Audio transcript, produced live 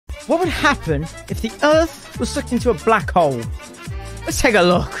What would happen if the Earth was sucked into a black hole? Let's take a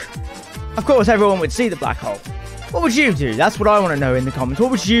look. Of course, everyone would see the black hole. What would you do? That's what I want to know in the comments.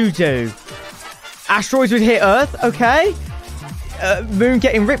 What would you do? Asteroids would hit Earth, okay. Moon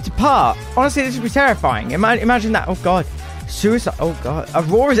getting ripped apart. Honestly, this would be terrifying. Imagine that. Oh, God. Suicide. Oh, God.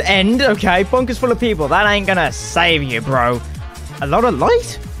 Aurora's end, okay. Bunkers full of people. That ain't gonna save you, bro. A lot of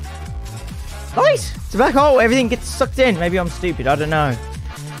light? Light? It's a black hole. Everything gets sucked in. Maybe I'm stupid. I don't know.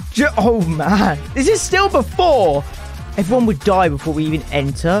 Oh, man. This is still before. Everyone would die before we even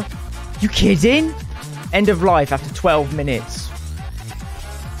enter. You kidding? End of life after 12 minutes.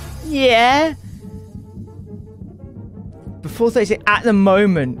 Yeah. Before 36, at the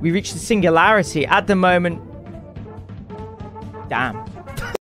moment, we reach the singularity. At the moment. Damn.